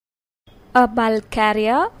A bulk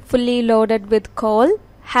carrier, fully loaded with coal,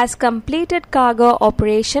 has completed cargo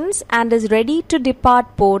operations and is ready to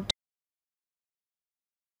depart port.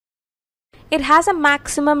 It has a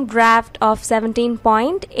maximum draft of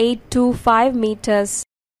 17.825 meters.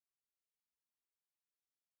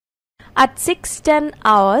 At 6:10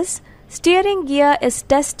 hours, steering gear is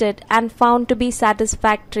tested and found to be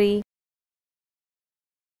satisfactory.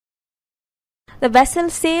 The vessel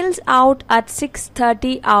sails out at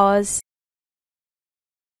 6:30 hours.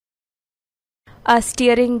 A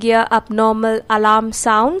steering gear abnormal alarm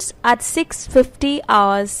sounds at 6:50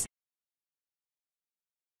 hours.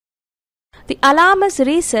 The alarm is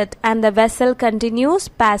reset and the vessel continues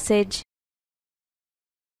passage.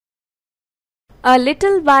 A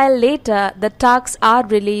little while later, the tugs are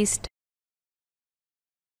released.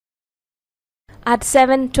 At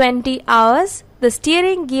 7:20 hours, the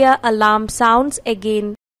steering gear alarm sounds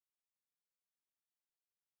again.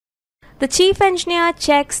 The chief engineer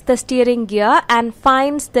checks the steering gear and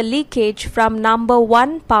finds the leakage from number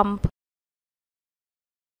 1 pump.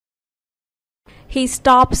 He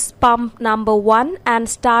stops pump number 1 and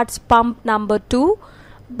starts pump number 2,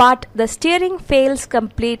 but the steering fails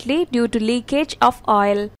completely due to leakage of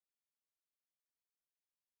oil.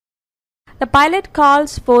 The pilot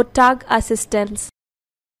calls for tug assistance.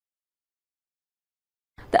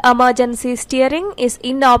 The emergency steering is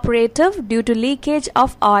inoperative due to leakage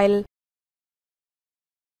of oil.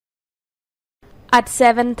 At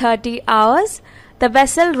 7:30 hours, the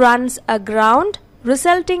vessel runs aground,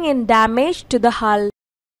 resulting in damage to the hull.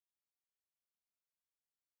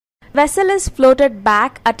 Vessel is floated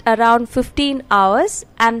back at around 15 hours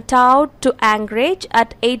and towed to anchorage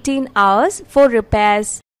at 18 hours for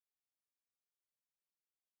repairs.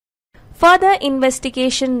 Further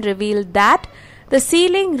investigation revealed that the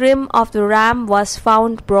sealing rim of the ram was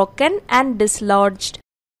found broken and dislodged.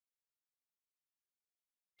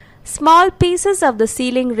 Small pieces of the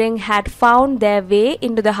sealing ring had found their way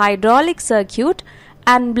into the hydraulic circuit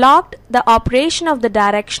and blocked the operation of the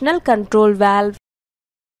directional control valve.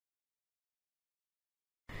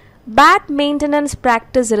 Bad maintenance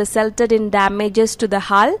practice resulted in damages to the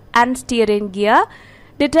hull and steering gear,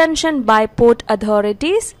 detention by port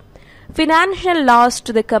authorities, financial loss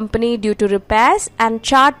to the company due to repairs, and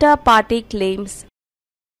charter party claims.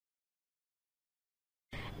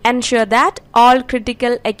 Ensure that all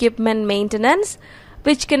critical equipment maintenance,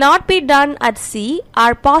 which cannot be done at sea,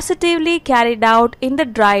 are positively carried out in the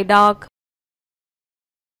dry dock.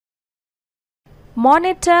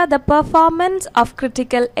 Monitor the performance of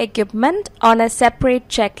critical equipment on a separate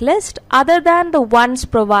checklist other than the ones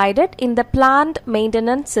provided in the plant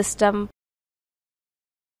maintenance system.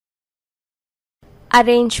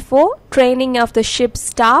 Arrange for training of the ship's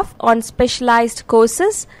staff on specialized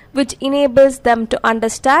courses which enables them to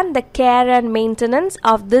understand the care and maintenance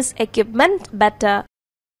of this equipment better.